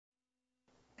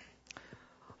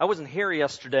I wasn't here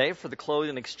yesterday for the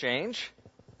clothing exchange,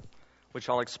 which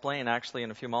I'll explain actually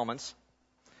in a few moments.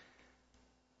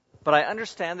 But I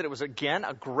understand that it was, again,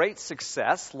 a great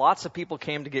success. Lots of people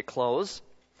came to get clothes.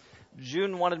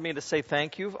 June wanted me to say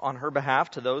thank you on her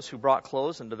behalf to those who brought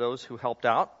clothes and to those who helped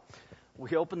out.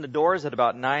 We opened the doors at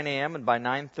about 9 a.m., and by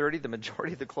 9:30, the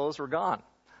majority of the clothes were gone.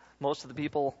 Most of the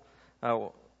people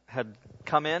had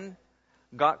come in,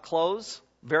 got clothes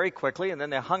very quickly, and then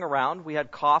they hung around. We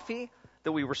had coffee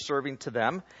that we were serving to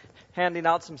them, handing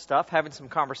out some stuff, having some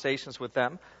conversations with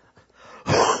them.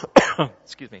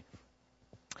 Excuse me.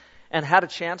 And had a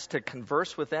chance to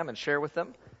converse with them and share with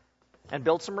them and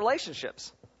build some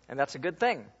relationships. And that's a good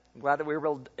thing. I'm glad that we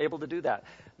were able to do that.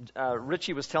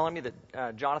 Richie was telling me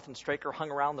that Jonathan Straker hung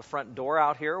around the front door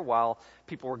out here while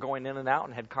people were going in and out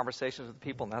and had conversations with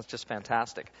people, and that's just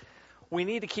fantastic. We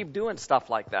need to keep doing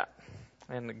stuff like that.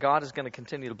 And God is going to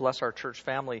continue to bless our church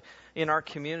family in our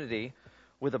community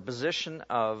with a position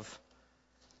of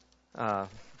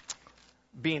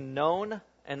being known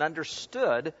and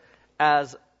understood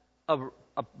as a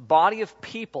body of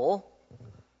people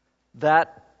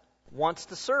that wants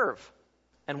to serve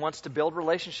and wants to build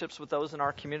relationships with those in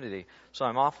our community. So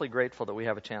I'm awfully grateful that we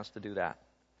have a chance to do that.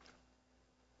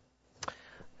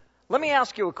 Let me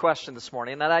ask you a question this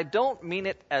morning, and I don't mean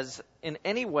it as in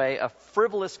any way a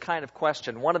frivolous kind of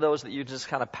question, one of those that you just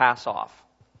kind of pass off,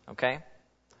 okay?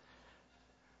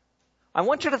 I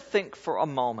want you to think for a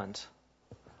moment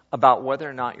about whether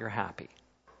or not you're happy.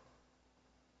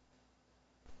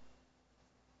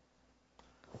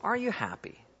 Are you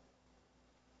happy?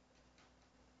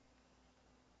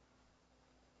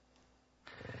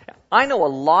 I know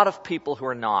a lot of people who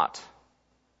are not.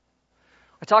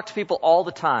 I talk to people all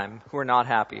the time who are not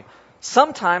happy.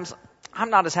 Sometimes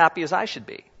I'm not as happy as I should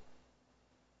be.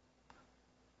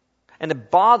 And it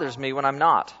bothers me when I'm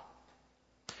not.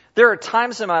 There are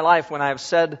times in my life when I have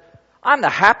said, I'm the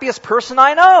happiest person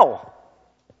I know.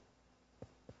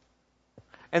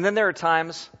 And then there are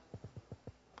times,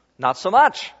 not so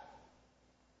much.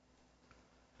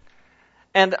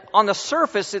 And on the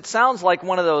surface, it sounds like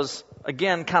one of those,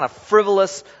 again, kind of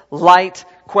frivolous, light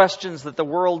questions that the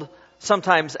world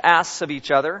sometimes asks of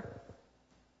each other.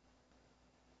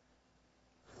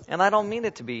 And I don't mean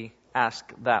it to be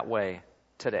asked that way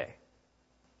today.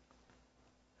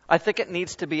 I think it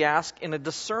needs to be asked in a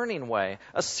discerning way,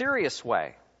 a serious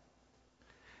way.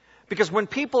 Because when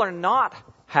people are not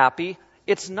happy,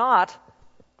 it's not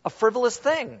a frivolous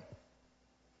thing.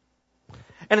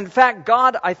 And in fact,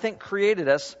 God, I think, created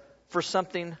us for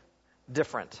something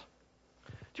different.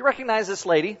 Do you recognize this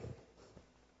lady?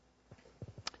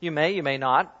 You may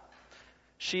not.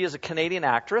 She is a Canadian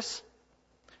actress,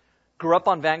 grew up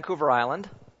on Vancouver Island,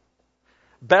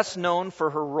 best known for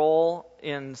her role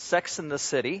in Sex and the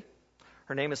City.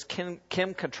 Her name is Kim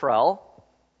Cattrall.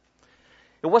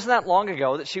 It wasn't that long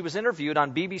ago that she was interviewed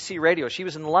on BBC Radio. She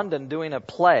was in London doing a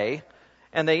play,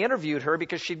 and they interviewed her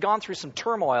because she'd gone through some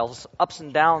turmoils, ups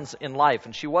and downs in life,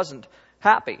 and she wasn't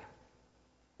happy.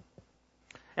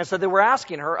 And so they were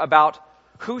asking her about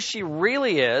who she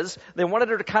really is. They wanted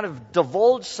her to kind of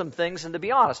divulge some things and to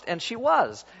be honest, and she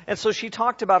was. And so she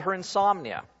talked about her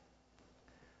insomnia.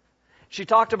 She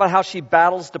talked about how she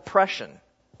battles depression.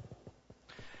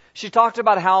 She talked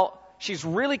about how she's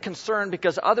really concerned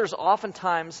because others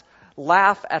oftentimes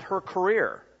laugh at her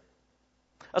career,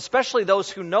 especially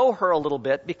those who know her a little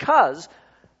bit, because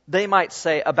they might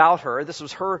say about her, this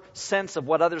was her sense of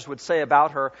what others would say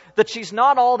about her, that she's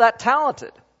not all that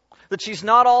talented, that she's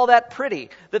not all that pretty,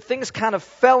 that things kind of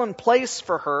fell in place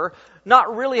for her,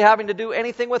 not really having to do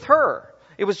anything with her.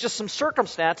 It was just some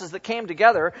circumstances that came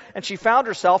together, and she found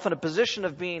herself in a position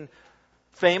of being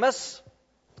famous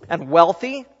and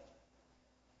wealthy,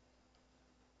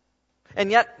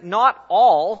 and yet not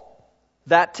all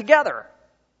that together.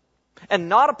 And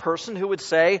not a person who would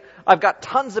say, I've got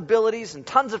tons of abilities and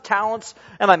tons of talents,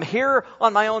 and I'm here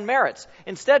on my own merits.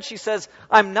 Instead, she says,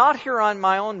 I'm not here on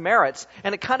my own merits,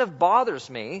 and it kind of bothers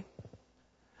me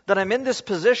that I'm in this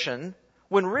position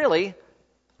when really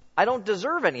I don't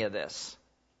deserve any of this.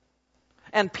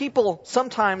 And people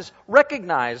sometimes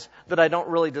recognize that I don't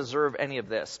really deserve any of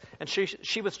this. And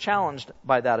she was challenged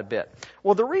by that a bit.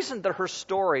 Well, the reason that her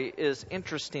story is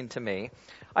interesting to me,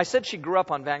 I said she grew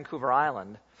up on Vancouver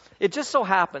Island. It just so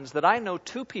happens that I know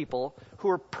two people who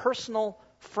are personal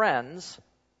friends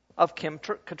of Kim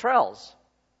Cattrall's.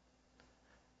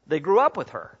 They grew up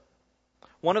with her.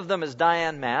 One of them is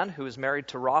Diane Mann, who is married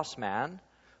to Ross Mann,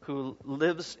 who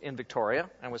lives in Victoria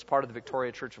and was part of the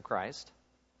Victoria Church of Christ.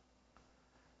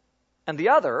 And the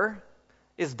other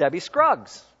is Debbie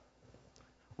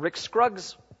Rick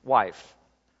Scruggs' wife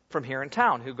from here in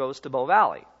town, who goes to Bow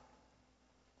Valley.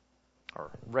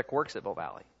 Or Rick works at Bow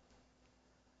Valley.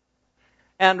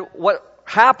 And what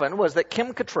happened was that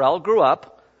Kim Cottrell grew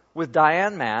up with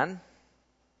Diane Mann,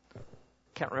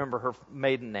 can't remember her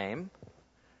maiden name,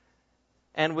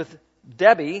 and with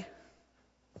Debbie,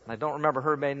 I don't remember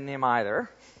her maiden name either.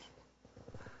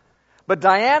 But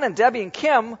Diane and Debbie and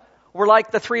Kim were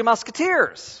like the Three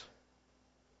Musketeers.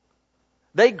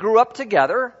 They grew up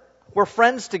together, were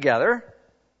friends together,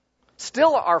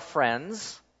 still are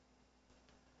friends,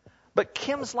 but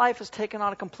Kim's life has taken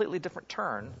on a completely different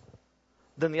turn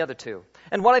than the other two.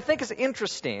 And what I think is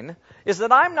interesting is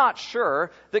that I'm not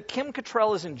sure that Kim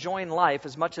Cottrell is enjoying life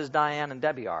as much as Diane and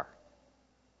Debbie are.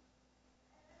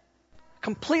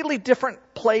 Completely different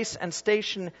place and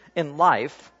station in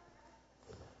life.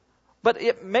 But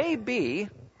it may be,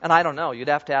 and I don't know, you'd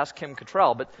have to ask Kim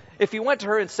Cottrell, but if you went to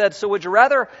her and said, so would you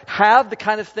rather have the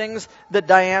kind of things that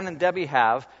Diane and Debbie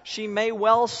have, she may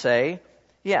well say,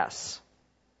 yes.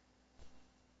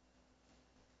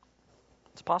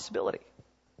 It's a possibility.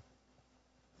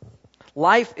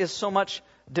 Life is so much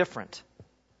different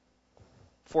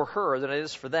for her than it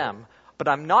is for them, but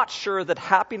I'm not sure that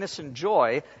happiness and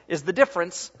joy is the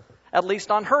difference, at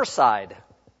least on her side.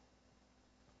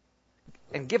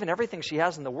 And given everything she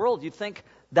has in the world, you'd think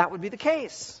that would be the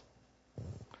case.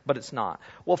 But it's not.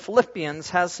 Well, Philippians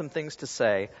has some things to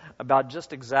say about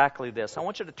just exactly this. I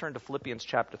want you to turn to Philippians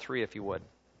chapter 3, if you would.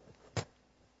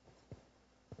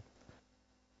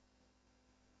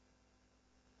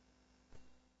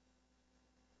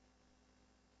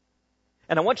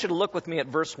 And I want you to look with me at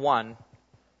verse 1,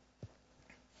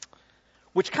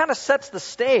 which kind of sets the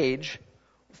stage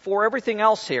for everything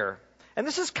else here. And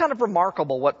this is kind of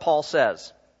remarkable what Paul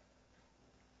says.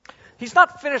 He's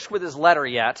not finished with his letter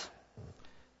yet,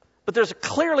 but there's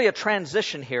clearly a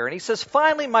transition here. And he says,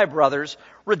 finally, my brothers,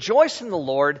 rejoice in the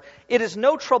Lord. It is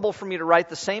no trouble for me to write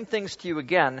the same things to you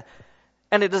again,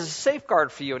 and it is a safeguard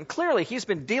for you. And clearly, he's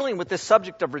been dealing with this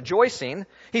subject of rejoicing.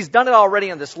 He's done it already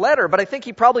in this letter, but I think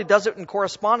he probably does it in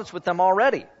correspondence with them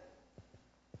already.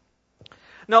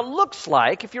 Now, it looks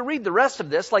like, if you read the rest of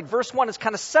this, like verse 1 is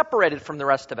kind of separated from the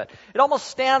rest of it. It almost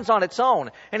stands on its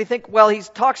own. And you think, well, he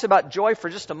talks about joy for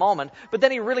just a moment, but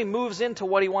then he really moves into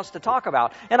what he wants to talk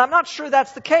about. And I'm not sure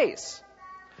that's the case.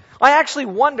 I actually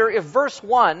wonder if verse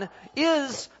 1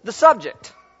 is the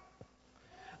subject.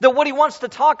 That what he wants to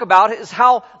talk about is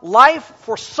how life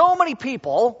for so many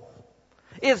people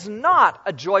is not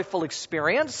a joyful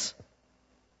experience.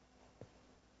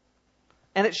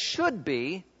 And it should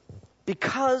be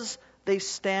because they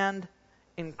stand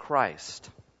in Christ.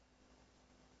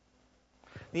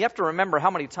 You have to remember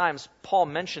how many times Paul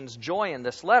mentions joy in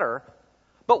this letter.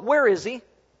 But where is he?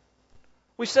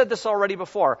 We said this already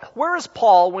before. Where is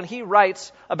Paul when he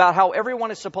writes about how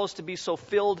everyone is supposed to be so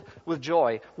filled with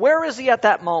joy? Where is he at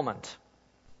that moment?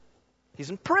 He's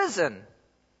in prison.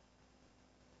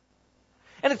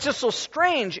 And it's just so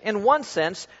strange in one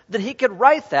sense that he could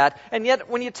write that, and yet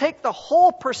when you take the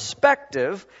whole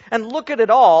perspective and look at it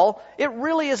all, it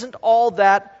really isn't all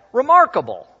that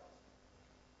remarkable.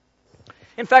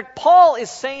 In fact, Paul is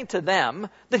saying to them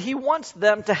that he wants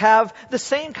them to have the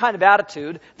same kind of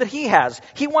attitude that he has.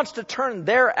 He wants to turn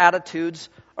their attitudes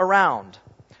around.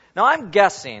 Now, I'm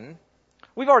guessing,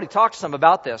 we've already talked some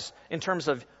about this in terms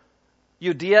of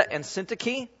Euodia and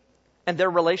Syntyche and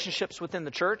their relationships within the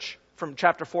church from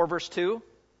chapter 4, verse 2.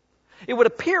 It would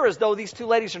appear as though these two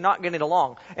ladies are not getting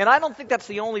along. And I don't think that's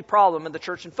the only problem in the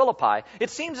church in Philippi. It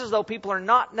seems as though people are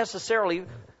not necessarily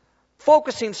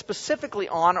focusing specifically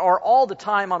on or all the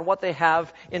time on what they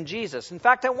have in Jesus. In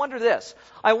fact, I wonder this.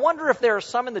 I wonder if there are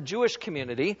some in the Jewish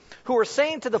community who are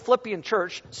saying to the Philippian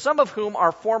church, some of whom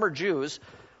are former Jews,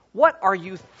 what are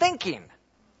you thinking?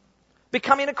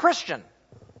 Becoming a Christian.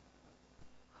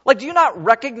 Like, do you not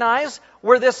recognize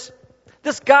where this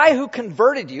guy who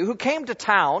converted you, who came to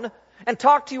town and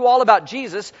talked to you all about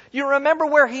Jesus, you remember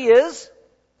where he is?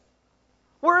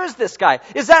 Where is this guy?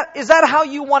 Is that how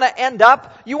you want to end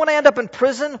up? You want to end up in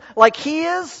prison like he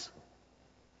is?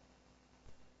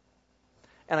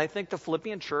 And I think the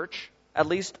Philippian church, at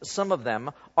least some of them,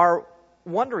 are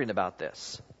wondering about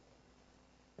this.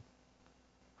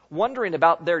 Wondering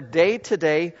about their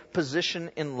day-to-day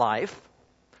position in life.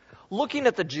 Looking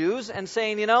at the Jews and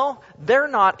saying, they're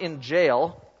not in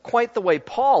jail quite the way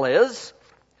Paul is.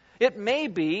 It may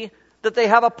be that they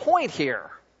have a point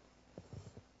here.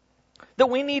 That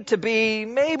we need to be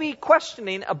maybe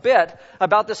questioning a bit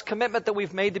about this commitment that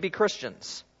we've made to be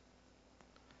Christians.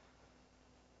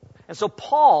 And so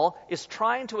Paul is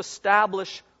trying to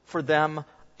establish for them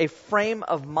a frame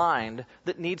of mind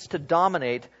that needs to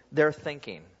dominate their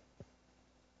thinking.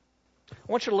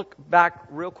 I want you to look back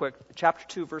real quick, chapter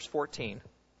 2, verse 14.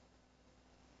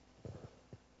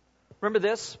 Remember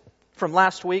this from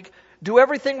last week? Do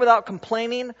everything without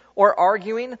complaining or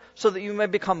arguing, so that you may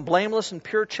become blameless and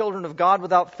pure children of God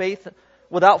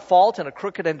without fault in a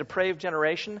crooked and depraved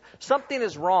generation. Something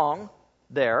is wrong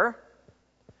there.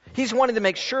 He's wanting to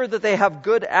make sure that they have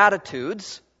good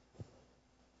attitudes.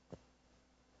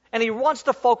 And he wants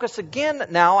to focus again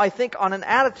now, I think, on an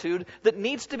attitude that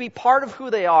needs to be part of who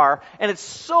they are, and it's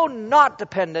so not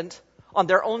dependent on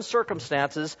their own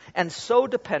circumstances and so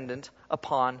dependent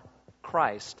upon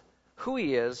Christ, who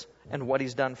he is and what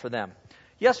he's done for them.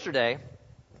 Yesterday,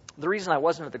 the reason I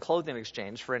wasn't at the clothing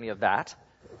exchange for any of that,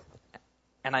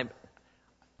 and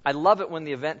I love it when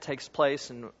the event takes place,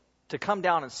 and to come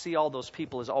down and see all those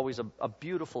people is always a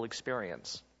beautiful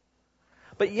experience.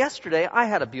 But yesterday, I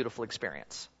had a beautiful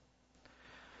experience.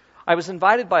 I was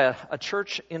invited by a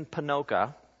church in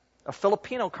Panoka, a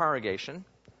Filipino congregation,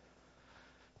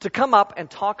 to come up and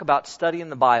talk about studying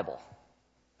the Bible.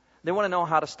 They want to know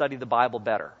how to study the Bible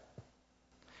better.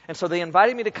 And so they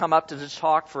invited me to come up to just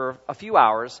talk for a few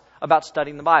hours about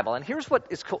studying the Bible. And here's what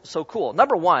is so cool.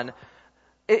 Number one,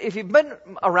 if you've been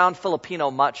around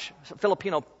Filipino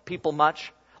people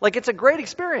much, like, it's a great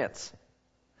experience.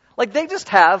 Like, they just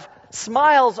have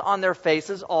smiles on their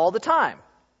faces all the time.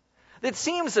 It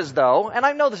seems as though, and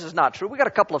I know this is not true, we got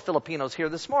a couple of Filipinos here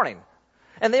this morning.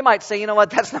 And they might say, you know what,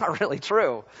 that's not really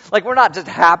true. Like, we're not just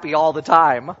happy all the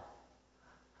time.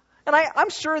 And I'm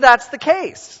sure that's the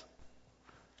case.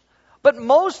 But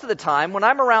most of the time, when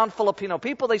I'm around Filipino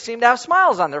people, they seem to have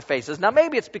smiles on their faces. Now,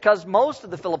 maybe it's because most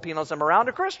of the Filipinos I'm around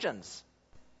are Christians.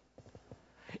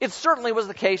 It certainly was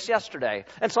the case yesterday.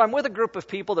 And so I'm with a group of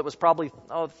people that was probably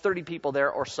 30 people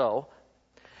there or so.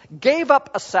 Gave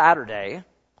up a Saturday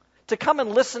to come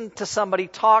and listen to somebody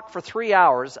talk for 3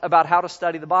 hours about how to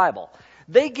study the Bible.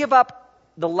 They give up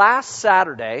the last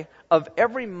Saturday of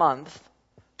every month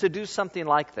to do something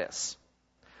like this.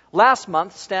 Last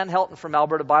month, Stan Helton from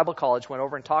Alberta Bible College went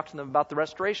over and talked to them about the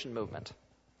Restoration Movement.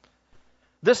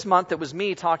 This month, it was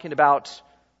me talking about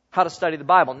how to study the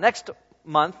Bible. Next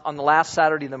month, on the last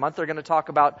Saturday of the month, they're going to talk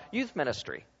about youth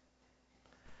ministry.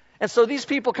 And so these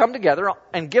people come together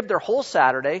and give their whole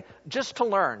Saturday just to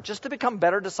learn, just to become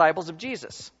better disciples of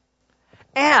Jesus.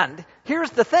 And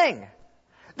here's the thing.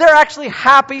 They're actually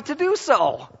happy to do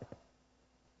so.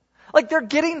 Like, they're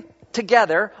getting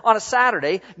together on a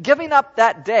Saturday, giving up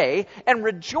that day and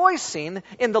rejoicing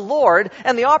in the Lord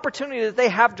and the opportunity that they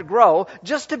have to grow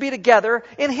just to be together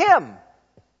in Him.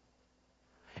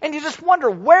 And you just wonder,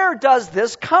 where does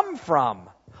this come from?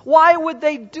 Why would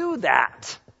they do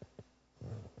that?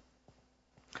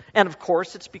 And of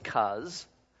course, it's because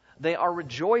they are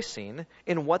rejoicing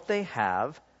in what they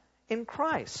have in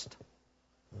Christ.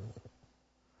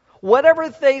 Whatever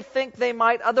they think they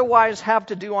might otherwise have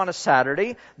to do on a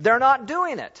Saturday, they're not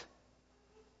doing it.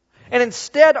 And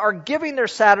instead are giving their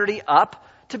Saturday up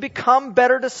to become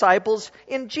better disciples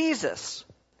in Jesus.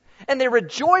 And they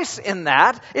rejoice in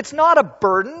that. It's not a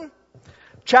burden.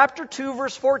 Chapter 2,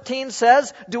 verse 14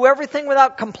 says, do everything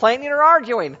without complaining or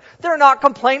arguing. They're not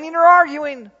complaining or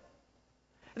arguing.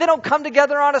 They don't come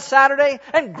together on a Saturday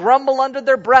and grumble under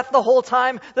their breath the whole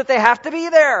time that they have to be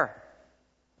there.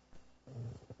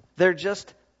 They're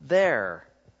just there,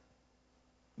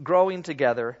 growing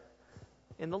together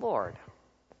in the Lord.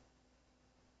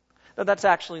 Now, that's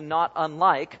actually not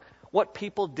unlike what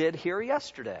people did here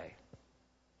yesterday.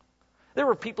 There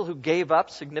were people who gave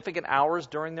up significant hours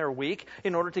during their week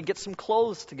in order to get some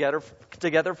clothes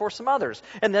together for some others.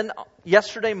 And then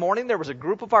yesterday morning, there was a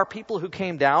group of our people who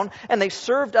came down, and they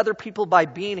served other people by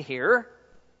being here.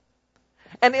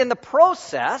 And in the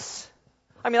process,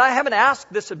 I mean, I haven't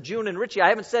asked this of June and Richie. I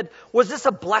haven't said, was this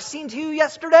a blessing to you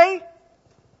yesterday?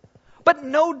 But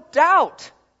no doubt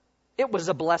it was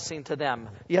a blessing to them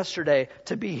yesterday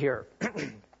to be here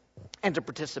and to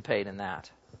participate in that.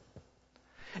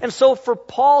 And so for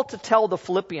Paul to tell the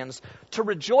Philippians to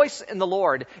rejoice in the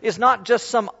Lord is not just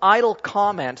some idle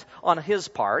comment on his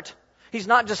part. He's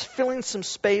not just filling some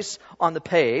space on the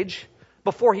page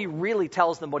before he really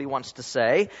tells them what he wants to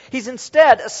say. He's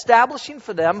instead establishing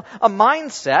for them a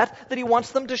mindset that he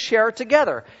wants them to share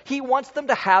together. He wants them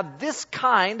to have this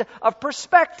kind of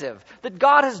perspective, that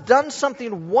God has done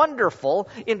something wonderful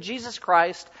in Jesus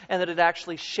Christ and that it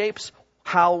actually shapes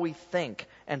how we think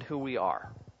and who we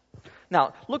are.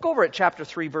 Now, look over at chapter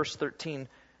 3, verse 13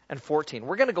 and 14.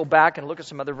 We're going to go back and look at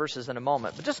some other verses in a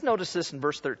moment. But just notice this in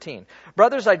verse 13.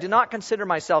 Brothers, I do not consider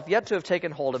myself yet to have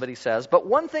taken hold of it, he says, but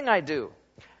one thing I do.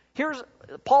 Here's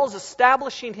Paul's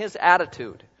establishing his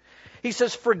attitude. He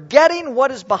says, forgetting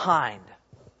what is behind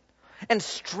and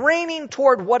straining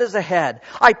toward what is ahead.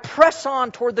 I press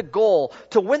on toward the goal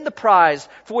to win the prize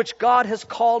for which God has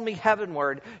called me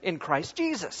heavenward in Christ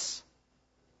Jesus.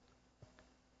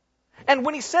 And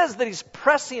when he says that he's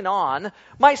pressing on,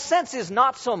 my sense is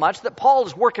not so much that Paul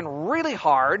is working really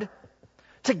hard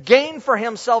to gain for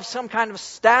himself some kind of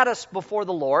status before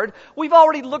the Lord. We've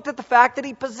already looked at the fact that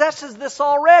he possesses this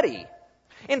already.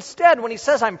 Instead, when he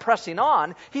says I'm pressing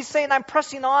on, he's saying I'm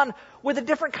pressing on with a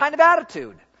different kind of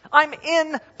attitude. I'm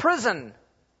in prison.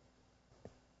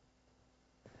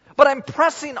 But I'm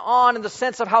pressing on in the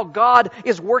sense of how God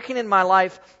is working in my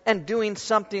life and doing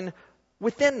something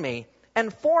within me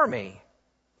and for me.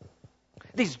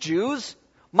 These Jews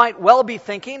might well be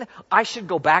thinking, I should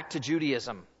go back to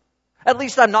Judaism. At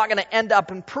least I'm not going to end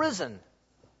up in prison.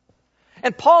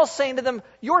 And Paul's saying to them,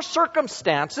 your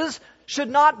circumstances should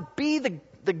not be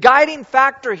the guiding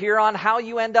factor here on how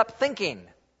you end up thinking.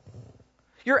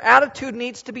 Your attitude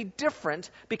needs to be different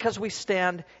because we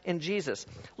stand in Jesus.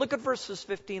 Look at verses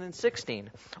 15 and 16.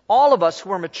 All of us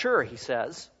who are mature, he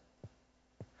says.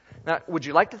 Now, would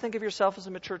you like to think of yourself as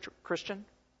a mature Christian?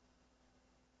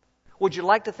 Would you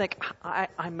like to think,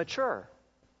 I'm mature?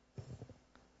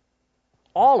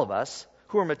 All of us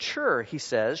who are mature, he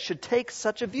says, should take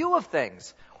such a view of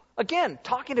things. Again,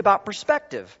 talking about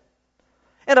perspective.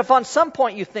 And if on some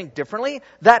point you think differently,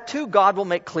 that too God will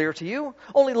make clear to you.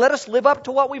 Only let us live up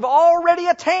to what we've already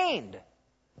attained.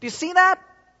 Do you see that?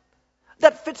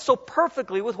 That fits so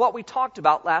perfectly with what we talked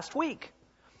about last week.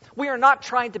 We are not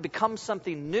trying to become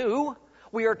something new.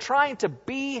 We are trying to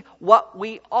be what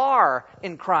we are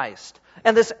in Christ.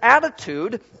 And this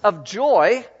attitude of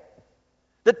joy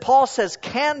that Paul says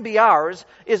can be ours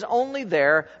is only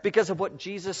there because of what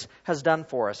Jesus has done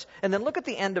for us. And then look at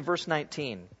the end of verse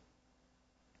 19.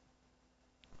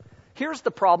 Here's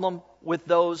the problem with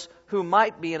those who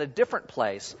might be in a different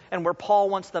place and where Paul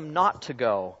wants them not to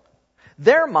go.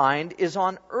 Their mind is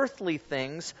on earthly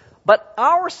things, but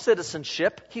our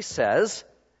citizenship, he says,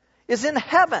 is in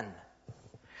heaven.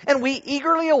 And we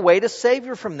eagerly await a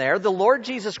Savior from there, the Lord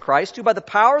Jesus Christ, who by the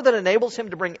power that enables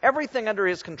him to bring everything under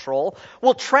his control,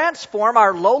 will transform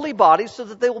our lowly bodies so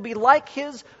that they will be like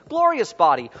his glorious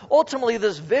body. Ultimately,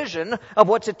 this vision of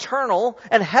what's eternal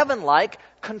and heaven-like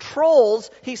controls,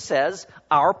 he says,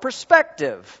 our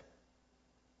perspective.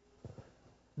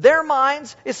 Their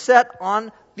minds is set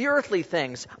on the earthly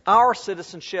things. Our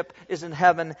citizenship is in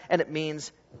heaven, and it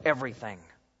means everything.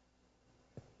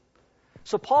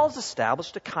 So Paul's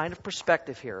established a kind of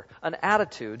perspective here, an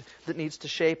attitude that needs to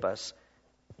shape us.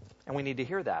 And we need to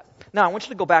hear that. Now, I want you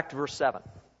to go back to verse 7.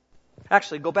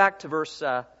 Actually, go back to verse...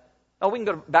 we can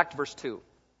go back to verse 2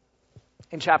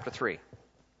 in chapter 3.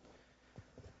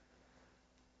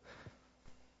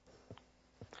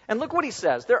 And look what he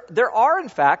says. There are, in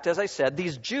fact, as I said,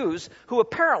 these Jews who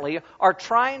apparently are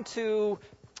trying to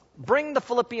bring the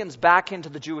Philippians back into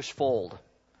the Jewish fold.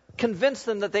 Convince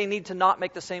them that they need to not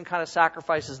make the same kind of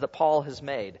sacrifices that Paul has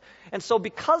made. And so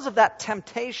because of that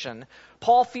temptation,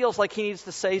 Paul feels like he needs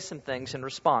to say some things in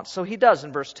response. So he does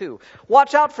in verse 2.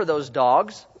 Watch out for those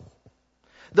dogs,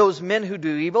 those men who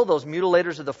do evil, those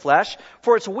mutilators of the flesh,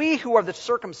 for it's we who are the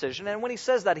circumcision. And when he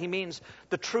says that, he means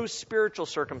the true spiritual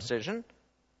circumcision,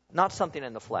 not something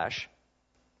in the flesh.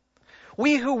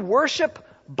 We who worship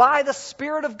by the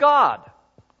Spirit of God,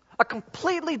 a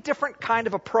completely different kind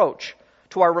of approach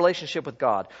to our relationship with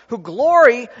God, who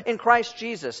glory in Christ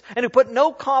Jesus, and who put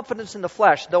no confidence in the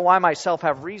flesh, though I myself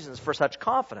have reasons for such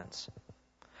confidence.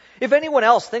 If anyone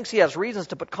else thinks he has reasons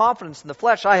to put confidence in the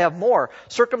flesh, I have more.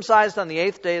 Circumcised on the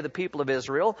 8th day of the people of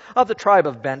Israel, of the tribe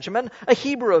of Benjamin, a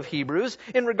Hebrew of Hebrews,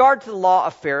 in regard to the law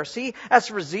of Pharisee, as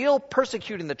for zeal,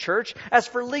 persecuting the church, as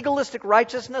for legalistic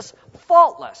righteousness,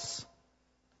 faultless.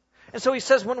 And so he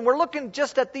says, when we're looking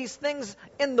just at these things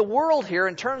in the world here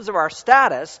in terms of our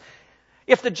status,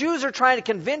 if the Jews are trying to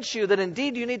convince you that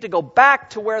indeed you need to go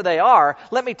back to where they are,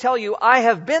 let me tell you, I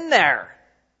have been there.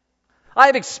 I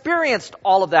have experienced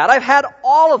all of that. I've had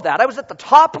all of that. I was at the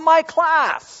top of my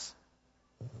class.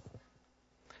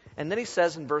 And then he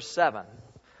says in verse 7,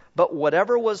 but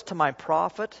whatever was to my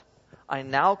profit, I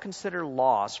now consider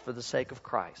loss for the sake of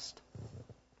Christ.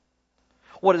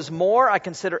 What is more, I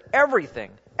consider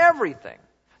everything,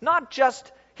 not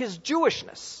just his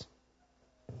Jewishness,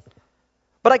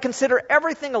 but I consider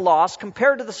everything a loss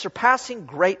compared to the surpassing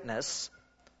greatness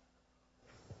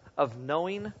of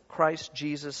knowing Christ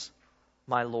Jesus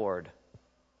my Lord,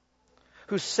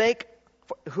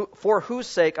 for whose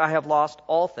sake I have lost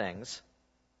all things.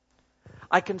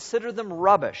 I consider them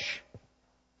rubbish,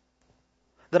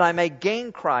 that I may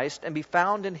gain Christ and be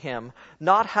found in him,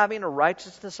 not having a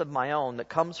righteousness of my own that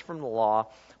comes from the law,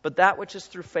 but that which is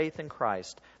through faith in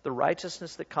Christ, the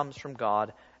righteousness that comes from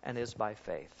God and is by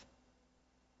faith.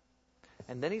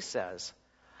 And then he says,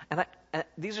 and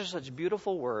these are such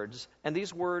beautiful words, and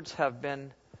these words have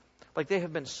been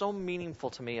so meaningful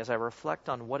to me as I reflect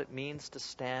on what it means to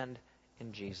stand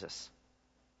in Jesus.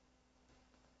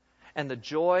 And the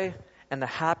joy and the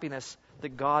happiness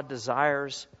that God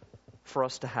desires for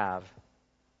us to have.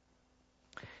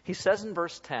 He says in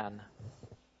verse 10,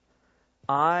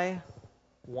 I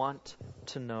want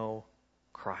to know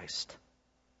Christ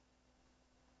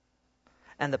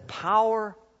and the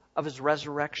power of his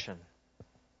resurrection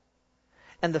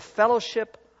and the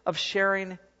fellowship of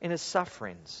sharing in his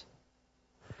sufferings,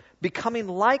 becoming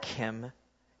like him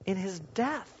in his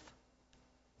death,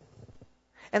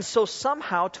 and so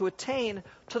somehow to attain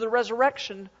to the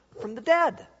resurrection from the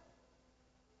dead.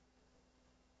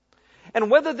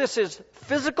 And whether this is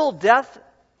physical death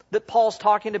that Paul's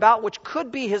talking about, which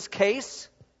could be his case,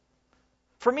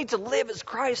 for me to live is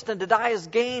Christ and to die is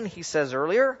gain, he says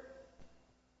earlier,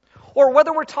 or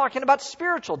whether we're talking about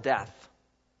spiritual death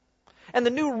and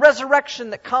the new resurrection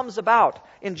that comes about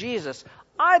in Jesus,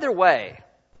 either way,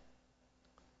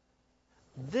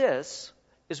 this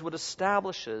is what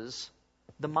establishes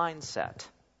the mindset.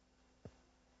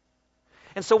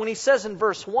 And so when he says in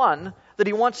verse 1 that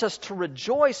he wants us to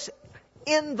rejoice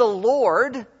in the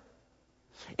Lord,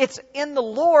 it's in the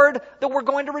Lord that we're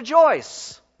going to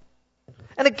rejoice.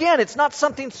 And again, it's not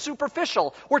something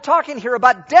superficial. We're talking here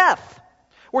about death.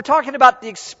 We're talking about the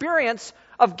experience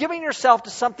of giving yourself to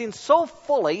something so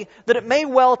fully that it may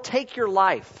well take your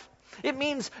life. It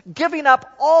means giving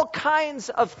up all kinds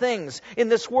of things in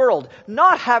this world,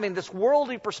 not having this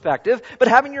worldly perspective, but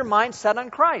having your mind set on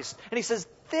Christ. And he says,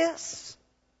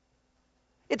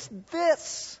 it's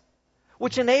this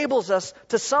which enables us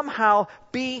to somehow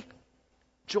be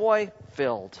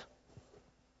joy-filled,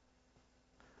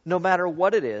 no matter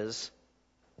what it is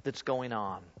that's going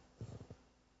on.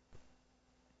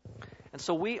 And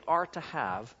so we are to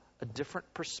have a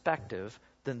different perspective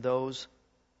than those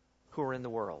who are in the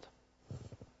world.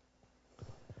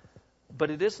 But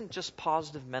it isn't just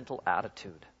positive mental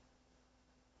attitude.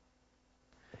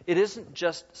 It isn't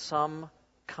just some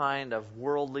kind of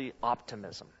worldly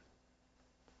optimism.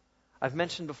 I've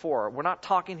mentioned before, we're not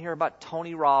talking here about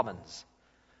Tony Robbins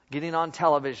getting on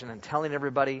television and telling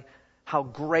everybody how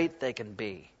great they can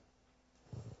be.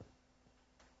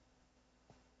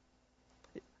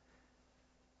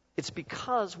 It's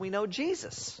because we know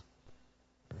Jesus.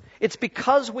 It's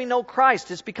because we know Christ.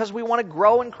 It's because we want to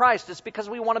grow in Christ. It's because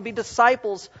we want to be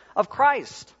disciples of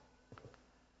Christ.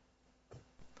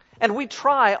 And we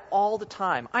try all the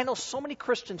time. I know so many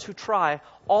Christians who try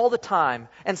all the time.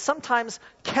 And sometimes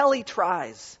Kelly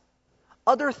tries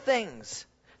other things,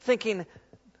 thinking,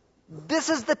 this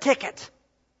is the ticket.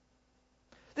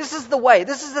 This is the way.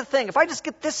 This is the thing. If I just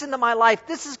get this into my life,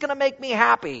 this is going to make me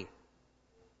happy.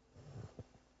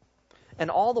 And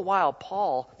all the while,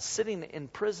 Paul, sitting in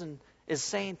prison, is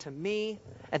saying to me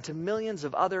and to millions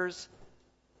of others,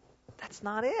 that's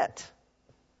not it.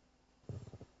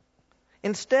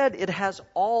 Instead, it has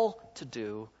all to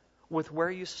do with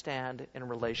where you stand in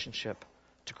relationship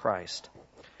to Christ.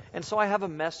 And so I have a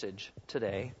message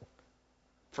today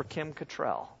for Kim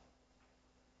Cottrell.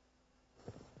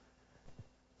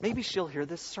 Maybe she'll hear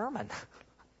this sermon.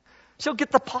 She'll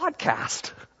get the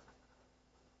podcast.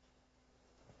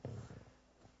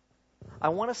 I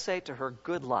want to say to her,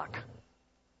 good luck.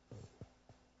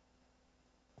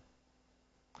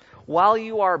 While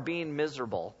you are being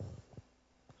miserable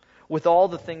with all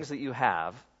the things that you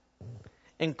have,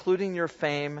 including your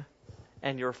fame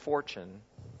and your fortune,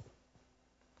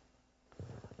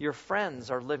 your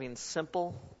friends are living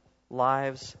simple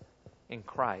lives in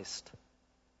Christ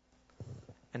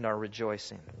and are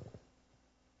rejoicing.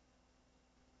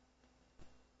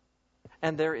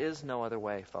 And there is no other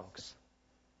way, folks.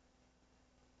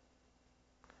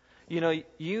 You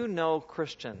know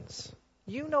Christians,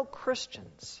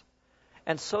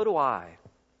 and so do I,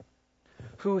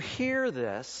 who hear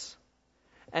this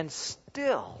and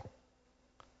still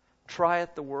try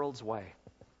it the world's way.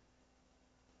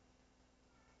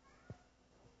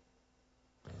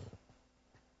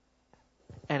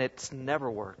 And it's never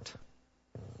worked.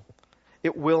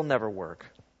 It will never work.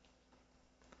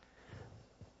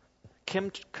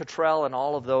 Kim Cottrell and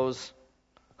all of those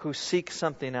who seek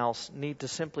something else need to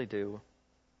simply do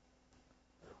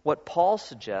what Paul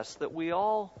suggests that we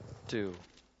all do.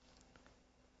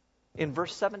 In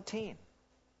verse 17,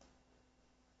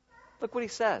 look what he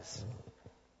says.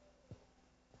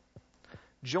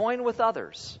 Join with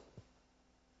others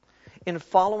in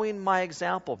following my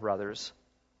example, brothers,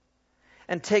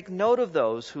 and take note of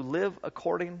those who live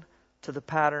according to the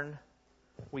pattern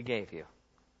we gave you.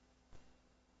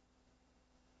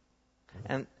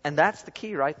 And that's the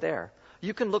key right there.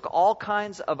 You can look all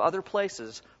kinds of other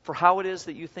places for how it is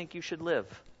that you think you should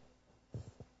live.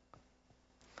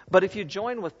 But if you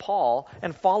join with Paul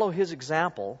and follow his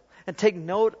example and take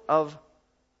note of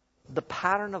the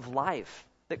pattern of life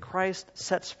that Christ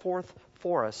sets forth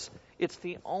for us, it's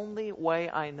the only way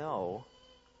I know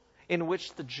in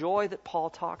which the joy that Paul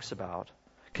talks about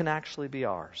can actually be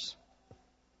ours.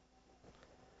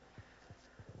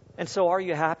 And so, are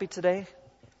you happy today?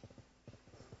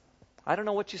 I don't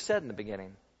know what you said in the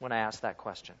beginning when I asked that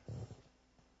question.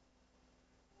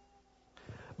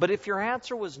 But if your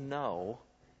answer was no,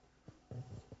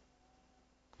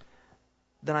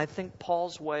 then I think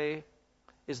Paul's way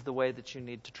is the way that you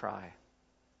need to try.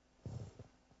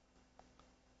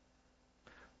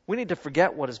 We need to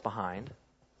forget what is behind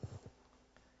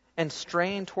and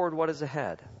strain toward what is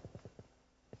ahead.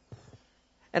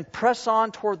 And press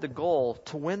on toward the goal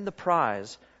to win the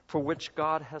prize for which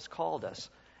God has called us.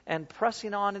 And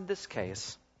pressing on in this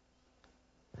case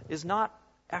is not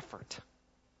effort.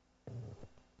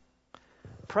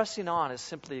 Pressing on is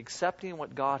simply accepting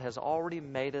what God has already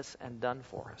made us and done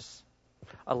for us,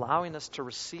 allowing us to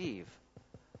receive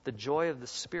the joy of the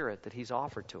Spirit that He's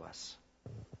offered to us.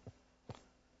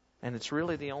 And it's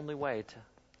really the only way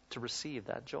to receive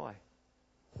that joy.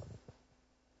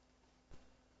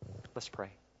 Let's pray.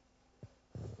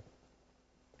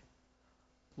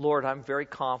 Lord, I'm very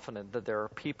confident that there are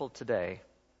people today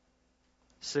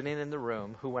sitting in the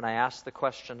room who, when I asked the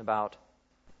question about,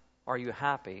 are you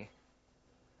happy?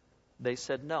 They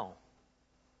said no.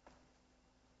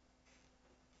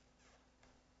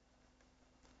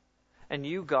 And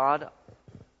you, God,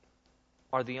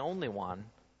 are the only one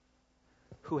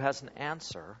who has an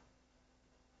answer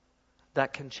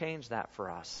that can change that for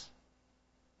us.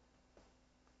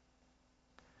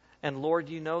 And Lord,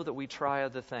 you know that we try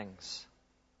other things.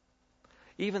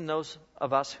 Even those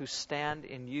of us who stand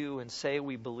in you and say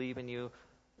we believe in you,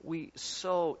 we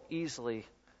so easily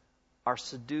are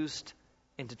seduced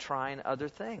into trying other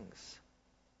things.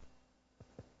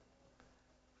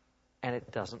 And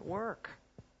it doesn't work.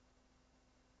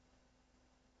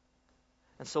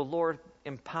 And so, Lord,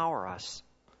 empower us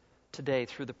today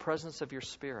through the presence of your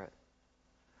Spirit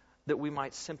that we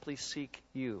might simply seek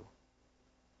you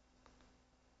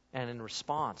and in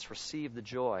response receive the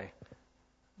joy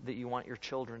that you want your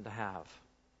children to have.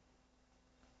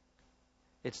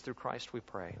 It's through Christ we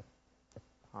pray.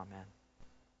 Amen.